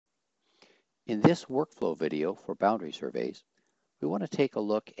In this workflow video for boundary surveys, we want to take a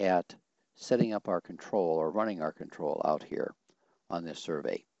look at setting up our control or running our control out here on this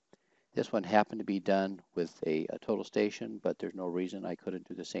survey. This one happened to be done with a total station, but there's no reason I couldn't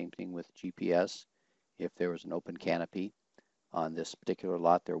do the same thing with GPS. If there was an open canopy on this particular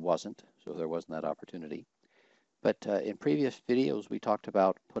lot, there wasn't, so there wasn't that opportunity. But in previous videos, we talked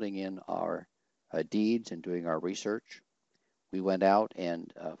about putting in our deeds and doing our research. We went out and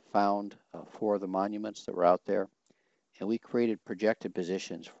found 4 of the monuments that were out there, and we created projected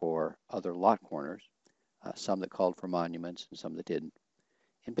positions for other lot corners, some that called for monuments and some that didn't.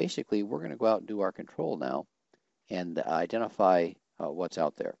 And basically, we're going to go out and do our control now and identify what's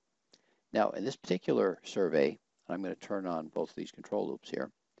out there. Now, in this particular survey, I'm going to turn on both of these control loops here.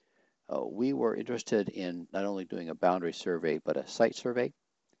 We were interested in not only doing a boundary survey, but a site survey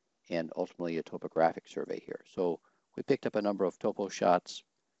and ultimately a topographic survey here. So we picked up a number of topo shots,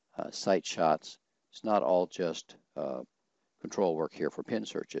 site shots. It's not all just control work here for pin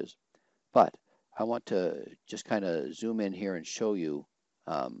searches, but I want to just kind of zoom in here and show you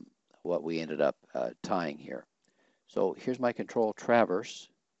what we ended up tying here. So here's my control traverse.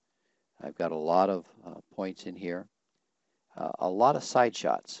 I've got a lot of points in here, a lot of side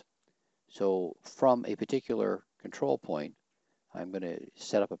shots. So from a particular control point, I'm going to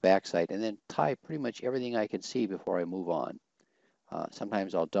set up a backside and then tie pretty much everything I can see before I move on.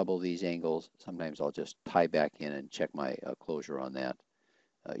 Sometimes I'll double these angles. Sometimes I'll just tie back in and check my closure on that.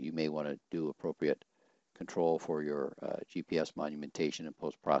 You may want to do appropriate control for your GPS monumentation and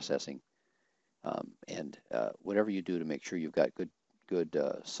post-processing. And whatever you do to make sure you've got good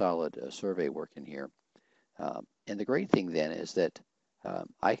solid survey work in here. And the great thing then is that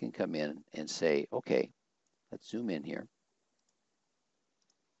I can come in and say, okay, let's zoom in here.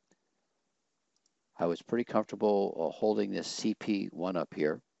 I was pretty comfortable holding this CP1 up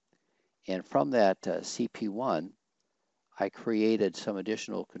here. And from that CP1, I created some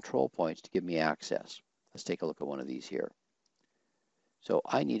additional control points to give me access. Let's take a look at one of these here. So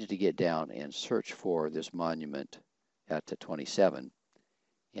I needed to get down and search for this monument at 27.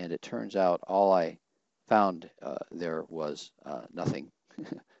 And it turns out all I found there was nothing.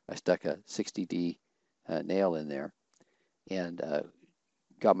 I stuck a 60D nail in there and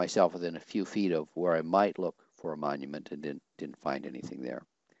got myself within a few feet of where I might look for a monument and didn't find anything there.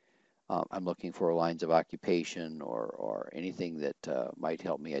 I'm looking for lines of occupation or anything that might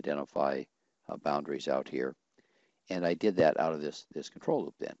help me identify boundaries out here. And I did that out of this control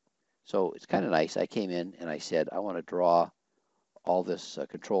loop then. So it's kind of nice. I came in and I said, I want to draw all this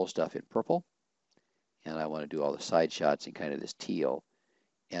control stuff in purple. And I want to do all the side shots in kind of this teal.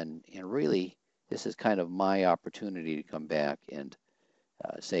 And really, this is kind of my opportunity to come back and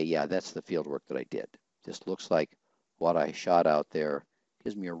say, yeah, that's the field work that I did. This looks like what I shot out there.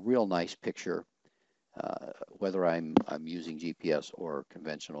 Gives me a real nice picture. Whether I'm using GPS or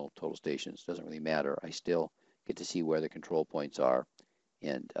conventional total stations, doesn't really matter. I still get to see where the control points are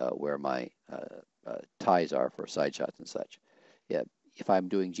and where my ties are for side shots and such. Yeah, if I'm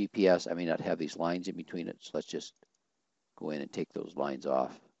doing GPS, I may not have these lines in between it, so let's just go in and take those lines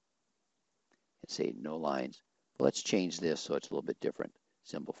off and say no lines. But let's change this so it's a little bit different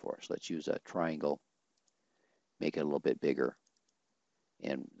symbol for us. Let's use a triangle, make it a little bit bigger,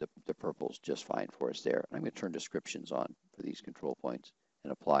 and the purple's just fine for us there. I'm going to turn descriptions on for these control points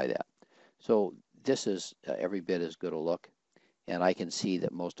and apply that. So this is every bit as good a look, and I can see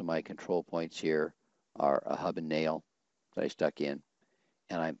that most of my control points here are a hub and nail that I stuck in,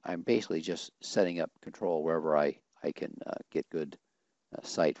 and I'm basically just setting up control wherever I can get good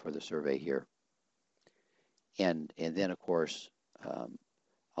sight for the survey here. And then, of course,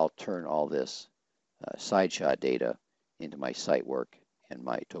 I'll turn all this side shot data into my site work and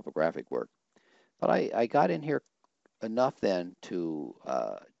my topographic work. But I got in here enough then to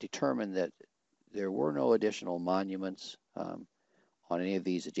determine that there were no additional monuments on any of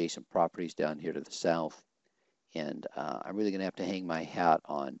these adjacent properties down here to the south. And I'm really going to have to hang my hat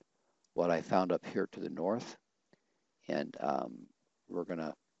on what I found up here to the north. And we're going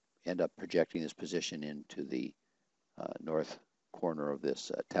to end up projecting this position into the north corner of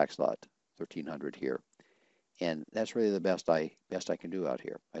this tax lot 1300 here. And that's really the best I can do out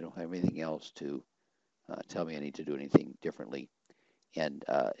here. I don't have anything else to tell me I need to do anything differently. And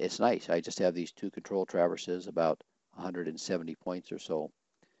it's nice. I just have these 2 control traverses, about 170 points or so.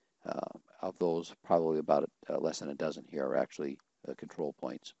 Of those, probably about less than a dozen here are actually control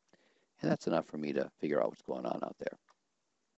points. And that's enough for me to figure out what's going on out there.